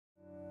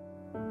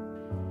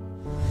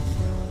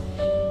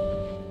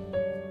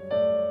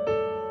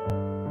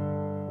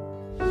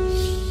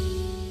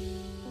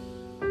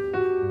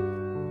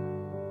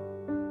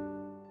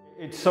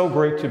so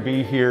great to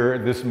be here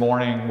this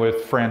morning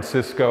with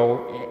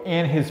Francisco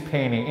in his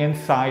painting,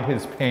 inside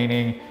his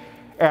painting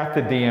at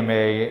the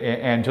DMA,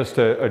 and just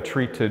a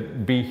treat to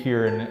be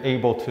here and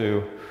able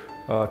to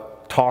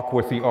talk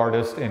with the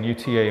artist and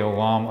UTA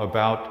alum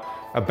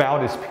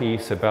about his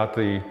piece, about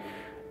the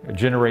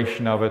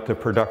generation of it, the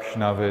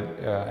production of it,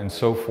 and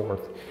so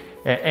forth.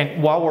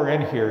 And while we're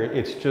in here,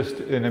 it's just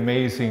an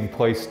amazing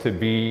place to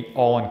be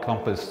all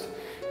encompassed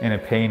in a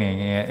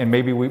painting. And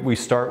maybe we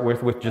start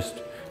with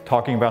just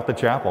talking about the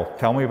chapel.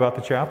 Tell me about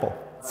the chapel.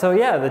 So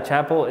yeah, the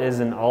chapel is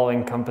an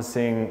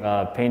all-encompassing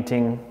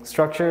painting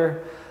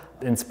structure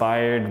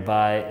inspired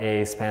by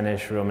a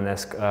Spanish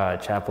Romanesque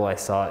chapel I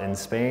saw in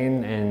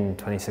Spain in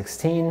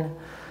 2016.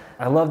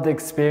 I loved the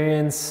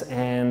experience,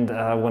 and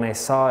when I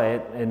saw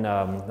it,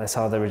 I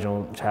saw the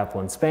original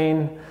chapel in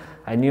Spain,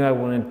 I knew I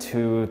wanted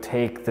to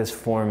take this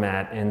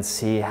format and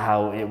see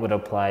how it would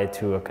apply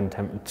to our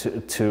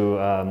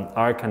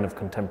kind of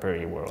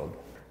contemporary world.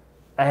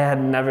 I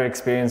had never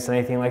experienced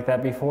anything like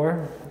that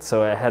before,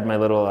 so I had my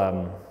little,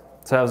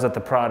 so I was at the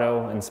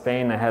Prado in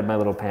Spain. I had my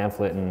little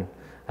pamphlet and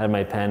I had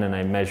my pen, and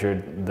I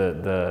measured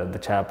the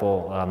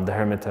chapel, the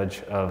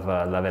Hermitage of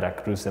La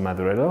Veracruz de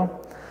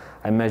Madurero.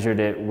 I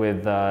measured it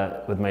with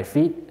my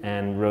feet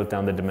and wrote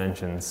down the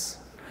dimensions.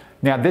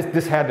 Now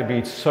this had to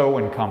be so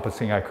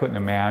encompassing, I couldn't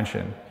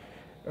imagine.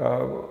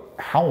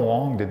 How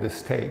long did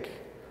this take?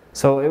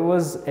 So it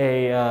was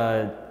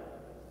a,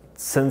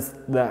 since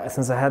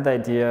I had the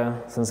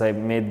idea, since I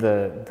made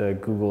the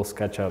Google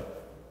SketchUp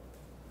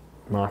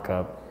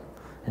mock-up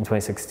in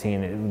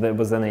 2016, it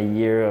was then a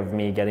year of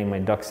me getting my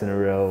ducks in a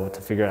row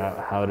to figure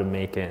out how to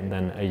make it, and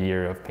then a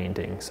year of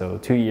painting. So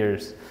 2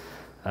 years.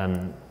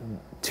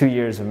 2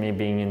 years of me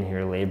being in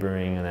here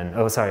laboring, and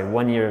then,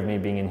 1 year of me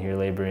being in here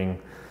laboring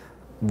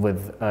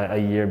with a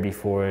year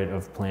before it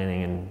of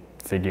planning and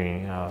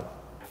figuring it out.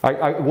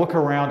 I look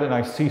around and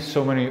I see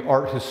so many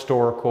art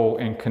historical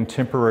and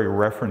contemporary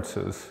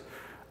references.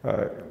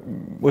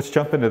 Let's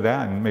jump into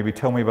that and maybe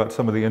tell me about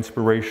some of the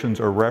inspirations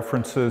or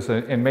references,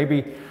 and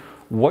maybe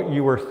what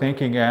you were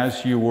thinking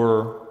as you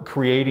were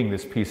creating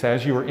this piece,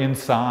 as you were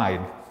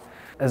inside.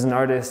 As an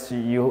artist,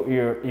 you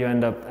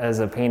end up, as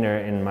a painter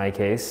in my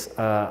case,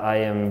 I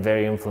am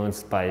very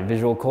influenced by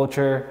visual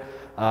culture,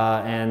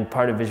 and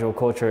part of visual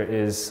culture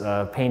is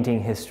painting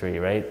history,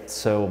 right?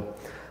 So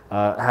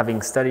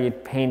having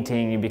studied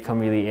painting, you become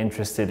really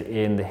interested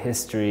in the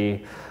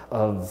history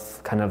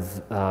of kind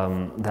of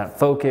that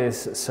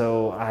focus.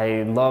 So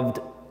I loved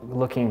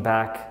looking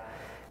back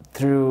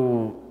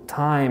through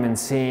time and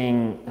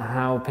seeing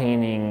how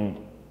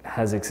painting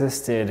has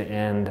existed,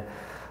 and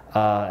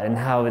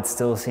how it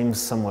still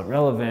seems somewhat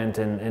relevant,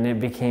 and it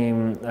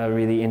became a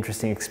really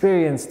interesting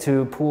experience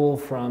to pull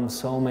from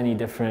so many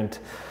different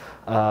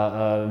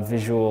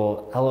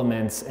visual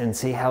elements and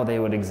see how they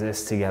would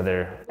exist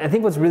together. I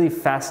think what's really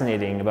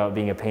fascinating about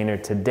being a painter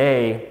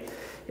today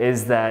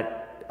is that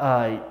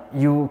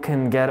you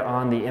can get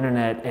on the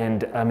internet,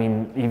 and I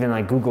mean, even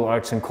like Google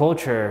Arts and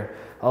Culture,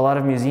 a lot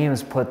of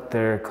museums put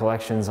their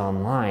collections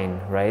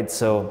online, right?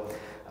 So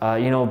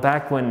you know,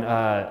 back when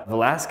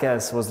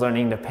Velázquez was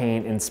learning to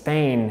paint in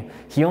Spain,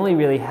 he only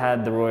really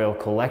had the royal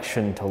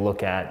collection to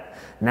look at.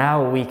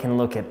 Now we can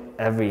look at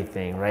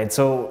everything, right?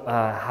 So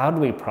how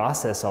do we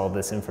process all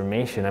this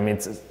information? I mean,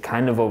 it's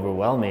kind of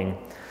overwhelming,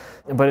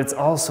 but it's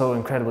also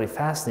incredibly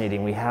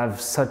fascinating. We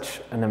have such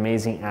an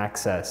amazing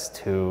access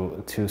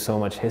to so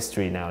much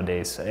history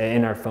nowadays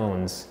in our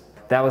phones.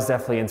 That was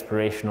definitely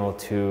inspirational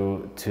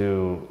to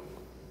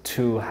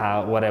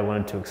what I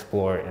wanted to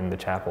explore in the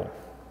chapel.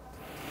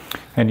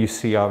 And you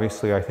see,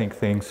 obviously, I think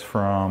things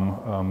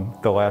from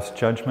The Last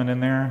Judgment in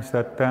there, is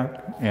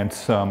that? And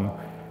some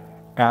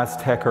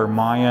Aztec or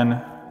Mayan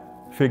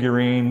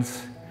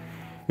figurines.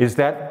 Is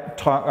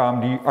that,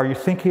 are you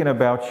thinking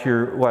about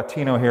your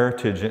Latino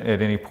heritage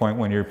at any point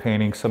when you're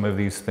painting some of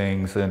these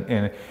things?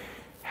 And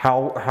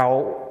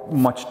how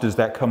much does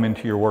that come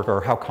into your work,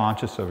 or how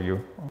conscious of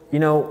you? You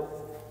know,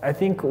 I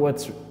think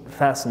what's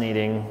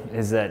fascinating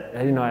is that,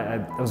 you know, I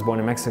was born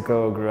in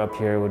Mexico, grew up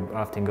here, would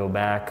often go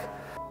back.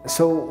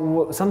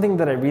 So something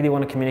that I really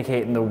want to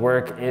communicate in the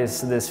work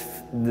is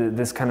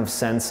this kind of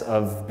sense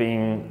of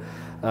being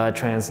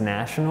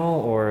transnational,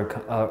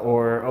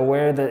 or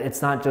aware that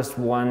it's not just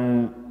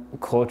one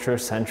culture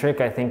centric.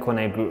 I think when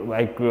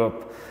I grew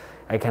up,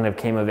 I kind of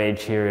came of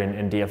age here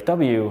in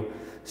DFW.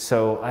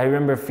 So I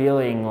remember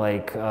feeling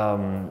like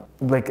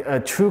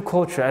a true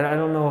culture. I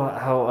don't know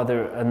how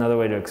another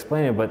way to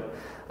explain it, but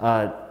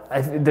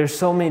there's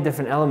so many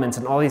different elements,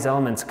 and all these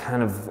elements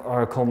kind of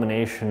are a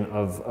culmination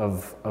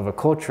of a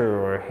culture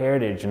or a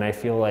heritage, and I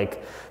feel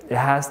like it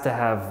has to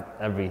have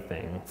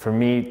everything for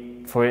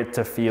me, for it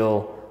to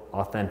feel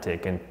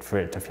authentic and for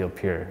it to feel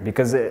pure,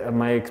 because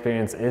my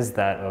experience is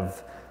that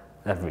of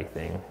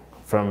everything,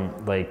 from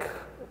like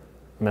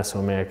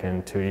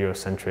Mesoamerican to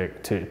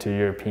Eurocentric to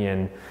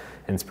European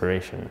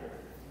inspiration.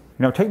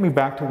 Now take me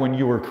back to when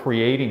you were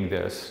creating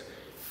this,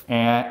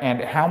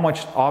 and how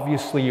much,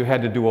 obviously you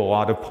had to do a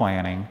lot of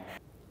planning.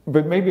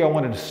 but maybe I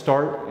wanted to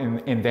start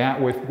in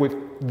that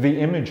with the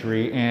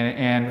imagery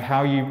and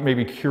how you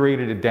maybe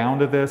curated it down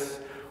to this,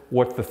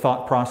 what the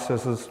thought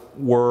processes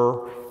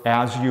were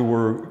as you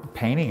were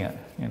painting it,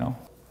 you know?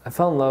 I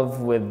fell in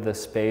love with the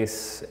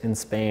space in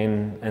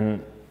Spain,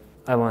 and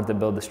I wanted to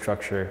build the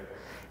structure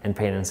and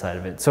paint inside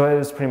of it. So it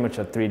was pretty much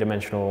a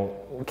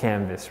three-dimensional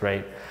canvas,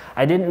 right?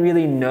 I didn't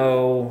really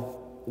know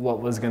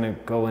what was going to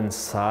go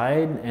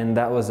inside, and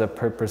that was a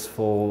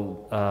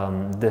purposeful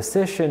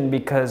decision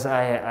because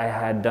I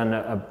had done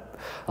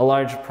a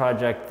large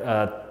project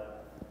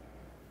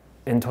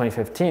in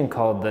 2015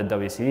 called the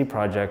WCD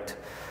project,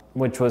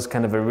 which was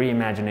kind of a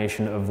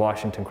reimagination of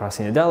Washington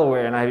crossing the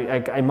Delaware, and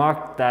I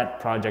mocked that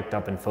project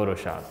up in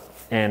Photoshop,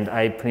 and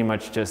I pretty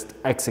much just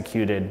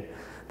executed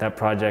that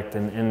project,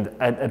 and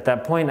at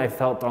that point I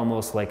felt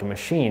almost like a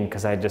machine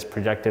because I just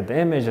projected the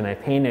image and I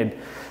painted.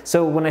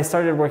 So when I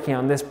started working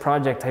on this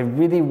project, I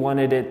really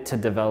wanted it to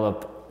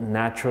develop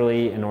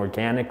naturally and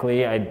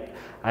organically.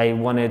 I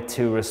wanted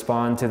to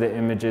respond to the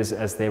images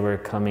as they were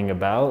coming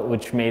about,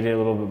 which made it a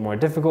little bit more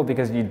difficult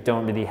because you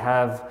don't really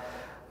have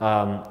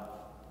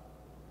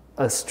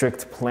a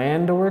strict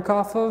plan to work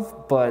off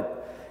of,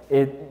 but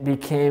it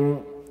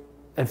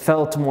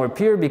felt more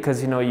pure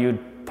because, you know, you'd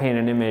paint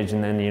an image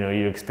and then, you know,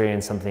 you'd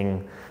experience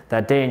something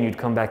that day and you'd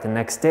come back the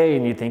next day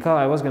and you'd think, oh,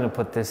 I was going to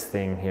put this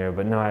thing here,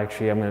 but no,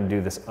 actually I'm going to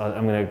do this.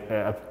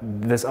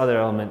 This other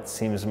element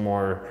seems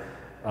more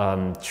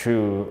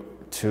true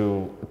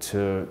to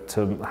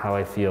how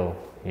I feel,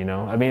 you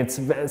know? I mean,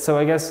 so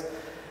I guess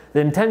the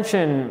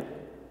intention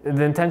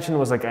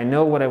was like, I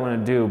know what I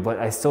want to do, but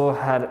I still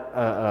had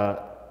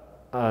a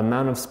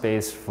amount of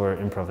space for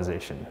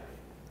improvisation,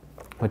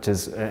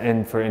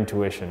 and for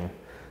intuition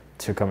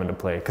to come into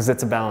play, because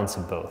it's a balance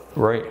of both.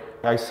 Right.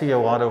 I see a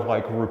lot of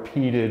like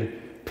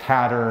repeated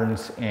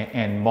patterns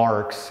and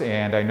marks,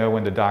 and I know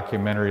in the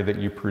documentary that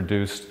you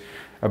produced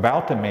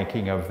about the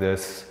making of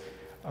this,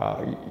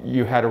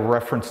 you had a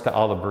reference to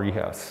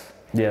Alebrijes.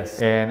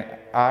 Yes. And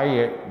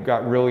I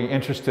got really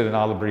interested in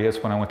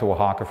Alebrijes when I went to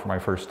Oaxaca for my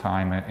first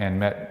time and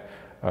met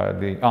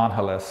the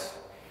Angeles,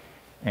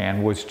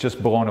 and was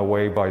just blown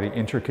away by the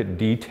intricate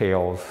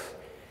details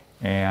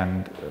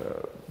and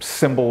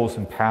symbols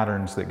and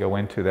patterns that go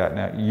into that.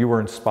 Now, you were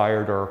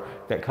inspired, or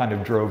that kind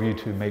of drove you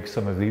to make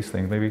some of these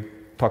things. Maybe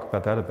talk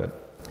about that a bit.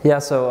 Yeah,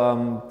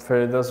 so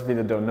for those of you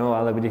that don't know,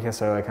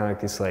 alebrijes are kind of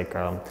like these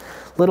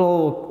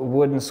little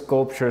wooden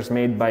sculptures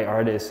made by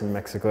artists in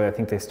Mexico. I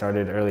think they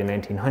started early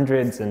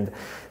 1900s, and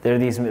they're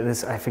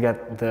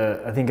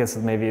I think it's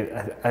maybe,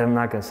 I'm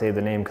not going to say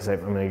the name because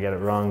I'm going to get it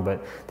wrong,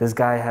 but this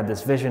guy had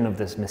this vision of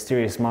this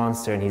mysterious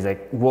monster, and he's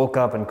like woke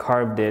up and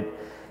carved it,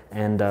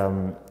 and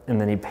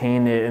then he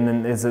painted,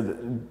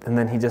 and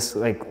then he just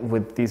like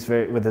with his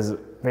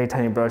very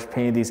tiny brush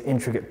painted these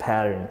intricate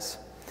patterns.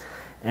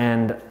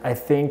 And I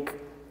think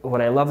what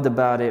I loved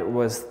about it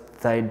was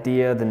the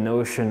idea, the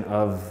notion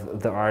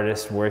of the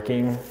artist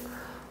working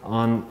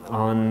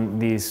on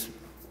these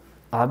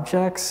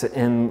objects,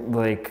 and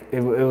like it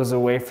was a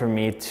way for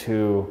me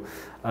to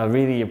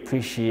really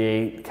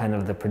appreciate kind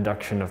of the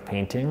production of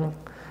painting.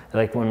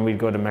 Like when we'd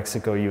go to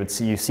Mexico, you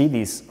see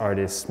these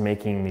artists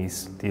making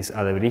these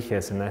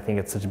alebrijes, and I think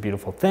it's such a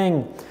beautiful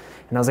thing.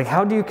 And I was like,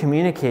 how do you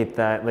communicate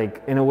that,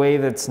 like in a way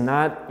that's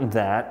not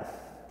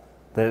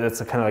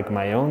that's kind of like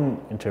my own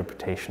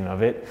interpretation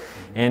of it.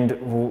 And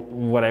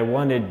what I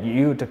wanted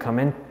you to come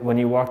in, when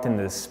you walked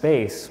into this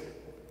space,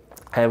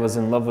 I was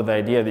in love with the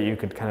idea that you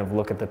could kind of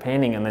look at the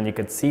painting and then you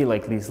could see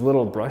like these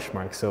little brush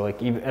marks. So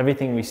like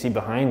everything we see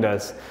behind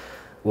us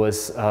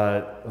was,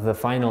 the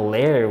final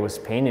layer was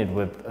painted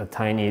with a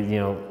tiny,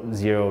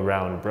 zero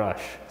round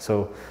brush.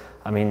 So,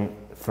 I mean,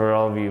 for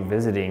all of you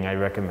visiting, I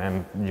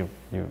recommend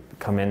you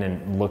come in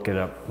and look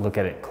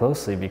at it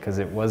closely, because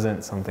it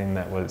wasn't something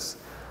that was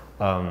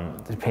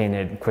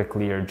painted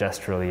quickly or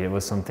gesturally. It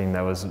was something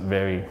that was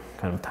very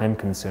kind of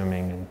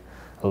time-consuming and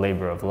a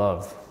labor of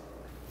love.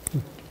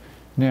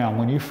 Now,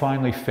 when you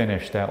finally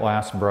finished that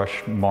last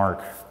brush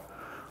mark,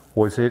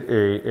 was it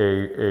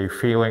a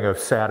feeling of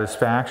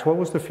satisfaction? What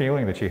was the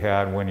feeling that you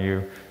had when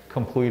you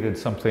completed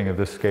something of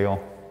this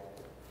scale?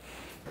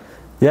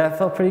 Yeah, it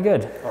felt pretty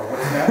good. Oh,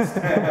 what's next?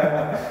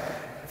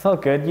 It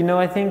felt good.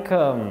 I think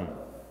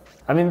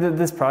I mean,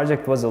 this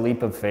project was a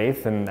leap of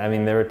faith, and I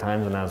mean, there were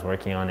times when I was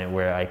working on it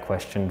where I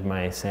questioned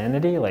my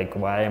sanity, like,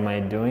 why am I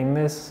doing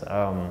this?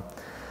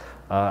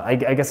 I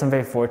guess I'm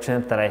very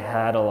fortunate that I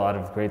had a lot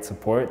of great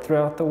support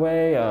throughout the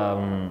way,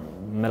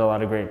 met a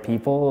lot of great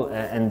people,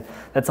 and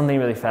that's something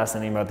really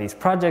fascinating about these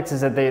projects,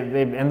 is that they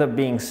end up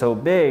being so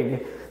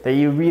big that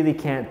you really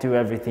can't do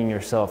everything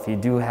yourself. You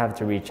do have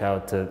to reach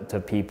out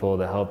to people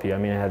to help you. I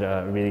mean, I had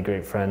really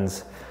great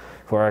friends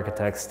who are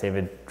architects,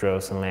 David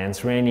Dross and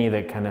Lance Rainey,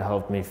 that kind of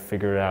helped me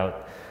figure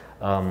out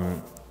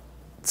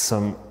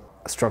some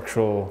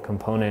structural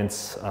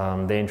components.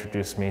 They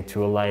introduced me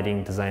to a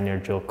lighting designer,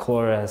 Jill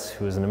Clores,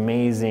 who is an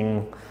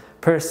amazing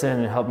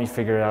person, and helped me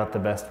figure out the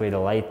best way to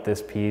light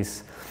this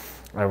piece.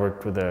 I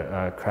worked with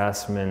a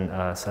craftsman,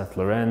 Seth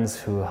Lorenz,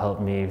 who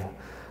helped me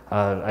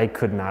I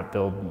could not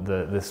build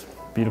this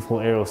beautiful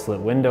arrow slit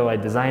window. I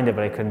designed it,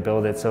 but I couldn't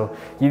build it. So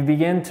you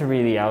begin to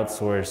really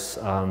outsource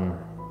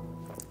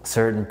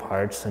certain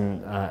parts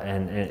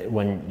and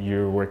when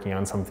you're working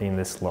on something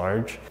this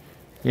large.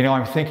 You know,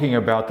 I'm thinking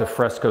about the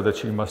fresco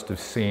that you must have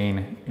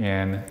seen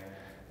in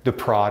the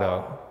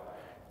Prado.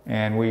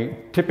 And we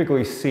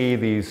typically see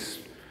these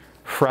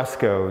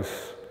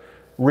frescoes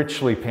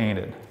richly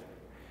painted.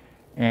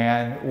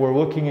 And we're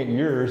looking at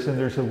yours, and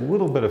there's a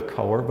little bit of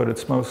color, but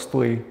it's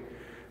mostly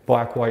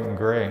black, white, and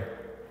gray.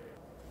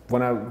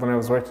 When I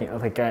was working,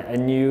 like I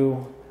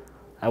knew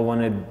I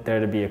wanted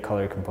there to be a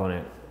color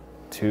component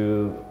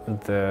to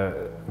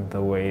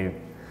the way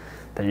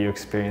that you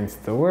experience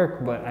the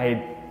work, but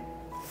I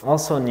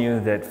also knew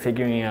that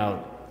figuring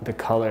out the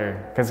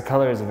color, because the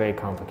color is a very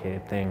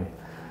complicated thing,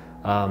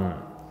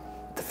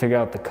 to figure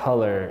out the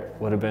color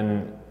would have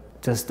been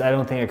just, I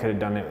don't think I could have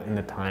done it in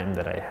the time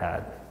that I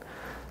had.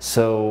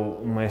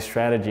 So my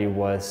strategy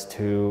was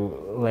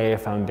to lay a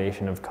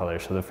foundation of color.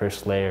 So the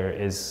first layer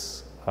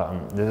is,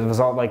 it was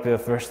all like the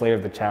first layer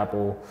of the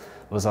chapel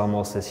was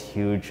almost this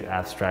huge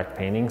abstract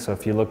painting. So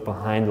if you look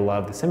behind a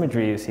lot of this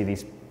imagery, you see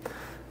these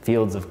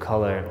fields of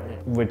color,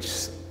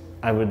 which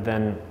I would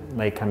then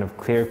like kind of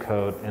clear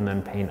coat and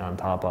then paint on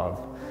top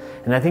of.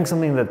 And I think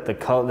something that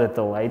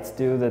the lights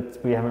do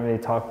that we haven't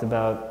really talked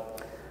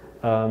about,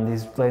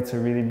 these lights are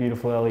really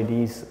beautiful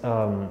LEDs.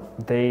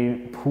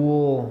 They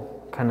pull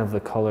kind of the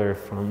color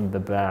from the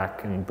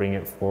back and bring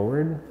it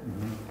forward.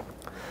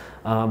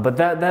 Mm-hmm. But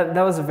that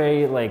was a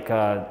very like,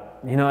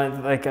 you know,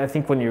 I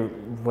think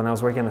when I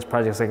was working on this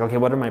project, it's like, okay,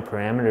 what are my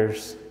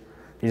parameters?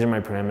 These are my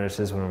parameters.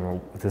 This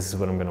is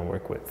what I'm going to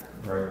work with.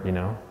 Right. You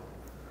know.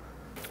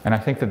 And I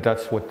think that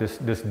that's what this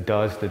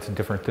does that's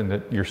different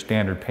than your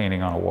standard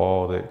painting on a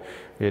wall, that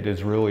it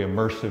is really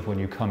immersive when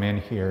you come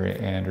in here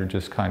and are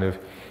just kind of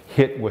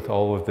hit with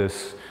all of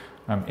this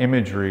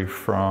imagery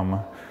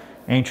from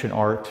ancient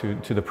art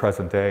to the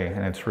present day.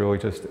 And it's really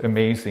just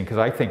amazing, because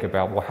I think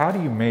about, well, how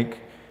do you make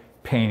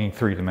painting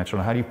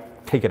three-dimensional? How do you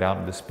take it out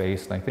into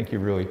space? And I think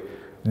you've really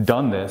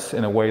done this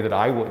in a way that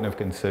I wouldn't have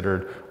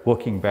considered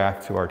looking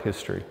back to art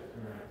history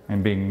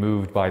and being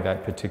moved by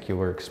that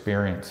particular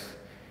experience.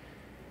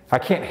 I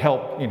can't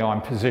help, you know,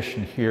 I'm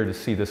positioned here to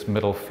see this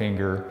middle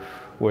finger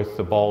with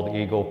the bald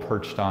eagle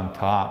perched on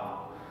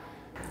top.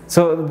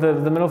 So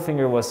the middle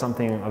finger was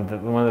something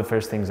of one of the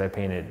first things I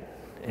painted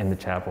in the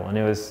chapel, and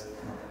it was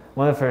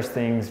one of the first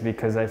things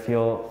because I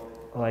feel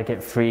like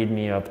it freed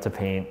me up to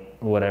paint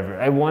whatever.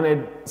 I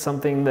wanted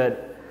something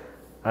that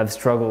I've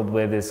struggled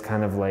with, is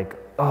kind of like,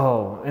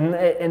 oh,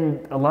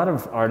 and a lot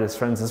of artist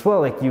friends as well,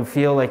 like you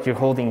feel like you're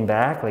holding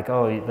back, like,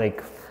 oh,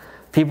 like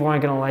people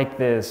aren't gonna like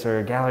this,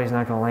 or gallery's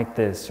not gonna like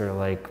this, or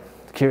like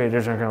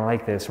curators aren't gonna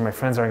like this, or my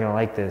friends aren't gonna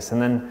like this.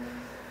 And then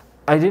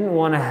I didn't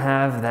want to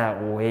have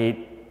that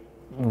weight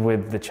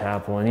with the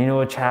chapel. And you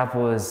know, a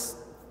chapel is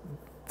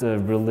the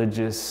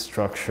religious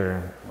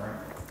structure.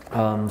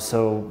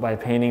 So by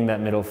painting that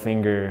middle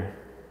finger,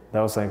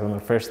 that was like one of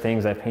the first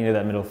things. I painted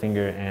that middle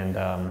finger, and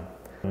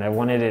I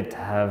wanted it to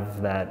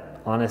have that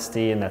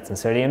honesty and that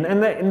sincerity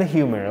and the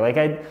humor. Like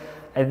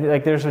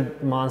like there's a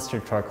monster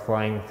truck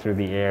flying through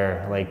the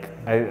air.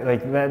 Like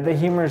that. The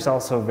humor is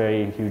also a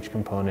very huge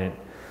component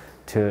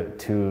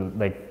to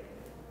like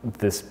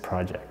this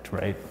project,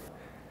 right?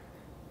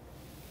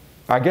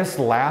 I guess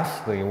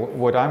lastly,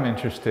 what I'm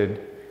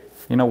interested,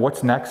 you know,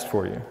 what's next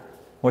for you?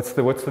 What's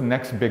the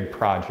next big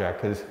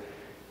project? Because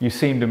you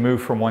seem to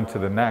move from one to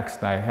the next,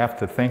 and I have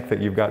to think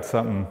that you've got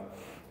something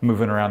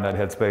moving around that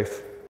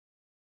headspace.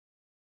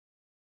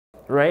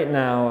 Right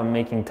now, I'm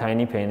making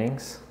tiny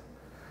paintings.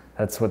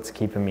 That's what's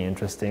keeping me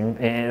interesting,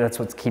 and that's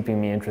what's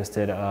keeping me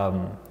interested.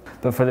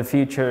 But for the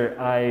future,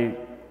 I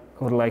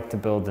would like to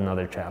build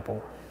another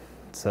chapel.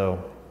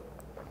 So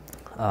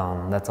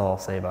that's all I'll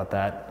say about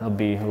that. It'll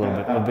be a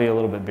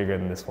little bit bigger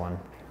than this one.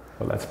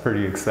 Well, that's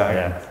pretty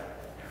exciting. Yeah.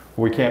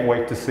 We can't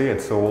wait to see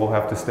it, so we'll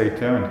have to stay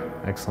tuned.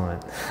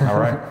 Excellent. All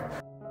right.